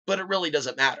but it really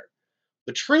doesn't matter.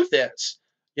 The truth is,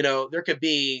 there could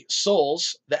be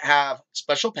souls that have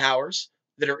special powers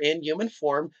that are in human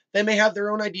form. They may have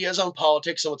their own ideas on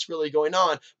politics and what's really going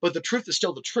on, but the truth is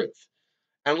still the truth.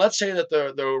 And let's say that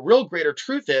the real greater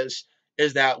truth is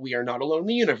that we are not alone in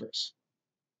the universe.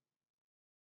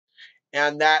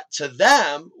 And that to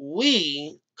them,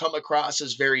 we come across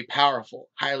as very powerful,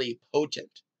 highly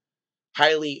potent,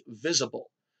 highly visible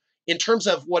in terms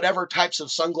of whatever types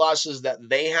of sunglasses that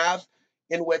they have,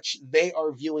 in which they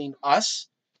are viewing us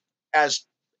as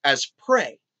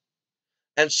prey.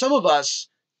 And some of us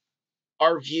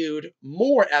are viewed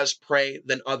more as prey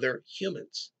than other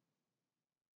humans.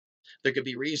 There could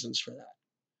be reasons for that.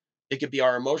 It could be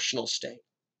our emotional state.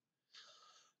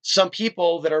 Some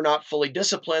people that are not fully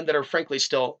disciplined, that are frankly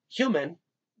still human,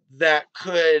 that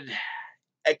could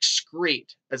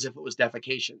excrete as if it was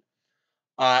defecation.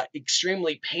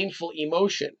 Extremely painful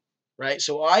emotion, right?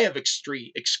 So I have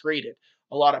excreted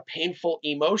a lot of painful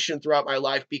emotion throughout my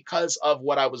life because of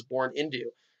what I was born into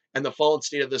and the fallen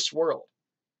state of this world.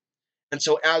 And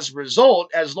so as a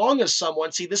result, as long as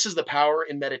someone, see, this is the power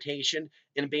in meditation,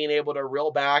 in being able to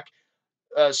reel back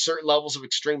certain levels of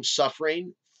extreme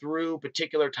suffering through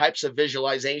particular types of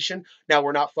visualization. Now,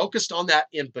 we're not focused on that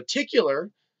in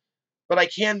particular, but I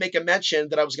can make a mention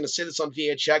that I was going to say this on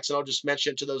VHX, and I'll just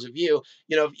mention it to those of you,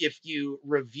 if you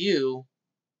review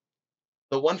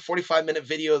the 145-minute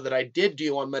video that I did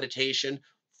do on meditation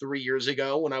 3 years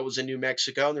ago when I was in New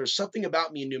Mexico, and there's something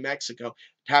about me in New Mexico,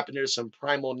 tapping into some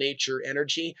primal nature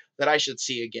energy that I should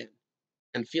see again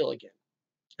and feel again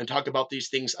and talk about these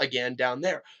things again down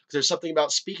there. Because there's something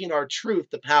about speaking our truth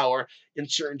to power in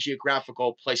certain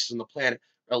geographical places on the planet,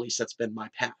 or at least that's been my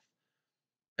path.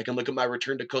 I can look at my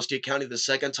return to Costilla County the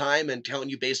second time and telling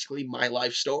you basically my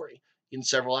life story in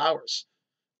several hours.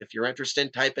 If you're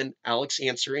interested, type in Alex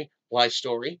Ansary life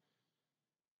story,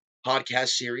 podcast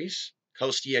series,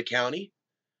 Costilla County.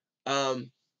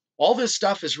 All this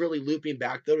stuff is really looping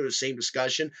back, though, to the same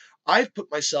discussion. I've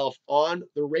put myself on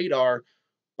the radar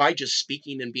by just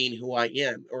speaking and being who I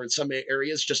am, or in some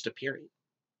areas, just appearing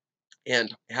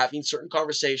and having certain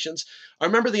conversations. I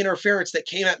remember the interference that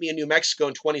came at me in New Mexico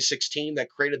in 2016 that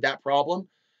created that problem.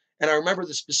 And I remember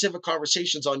the specific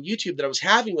conversations on YouTube that I was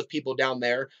having with people down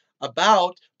there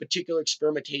about particular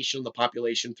experimentation in the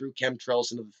population through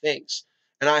chemtrails and other things.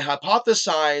 And I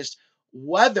hypothesized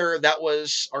whether that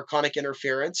was archonic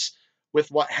interference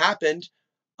with what happened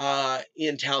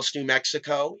in Taos, New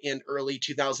Mexico in early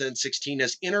 2016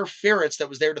 as interference that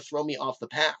was there to throw me off the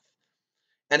path.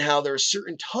 And how there are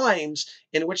certain times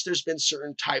in which there's been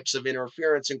certain types of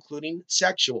interference, including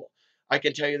sexual. I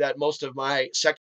can tell you that most of my sexual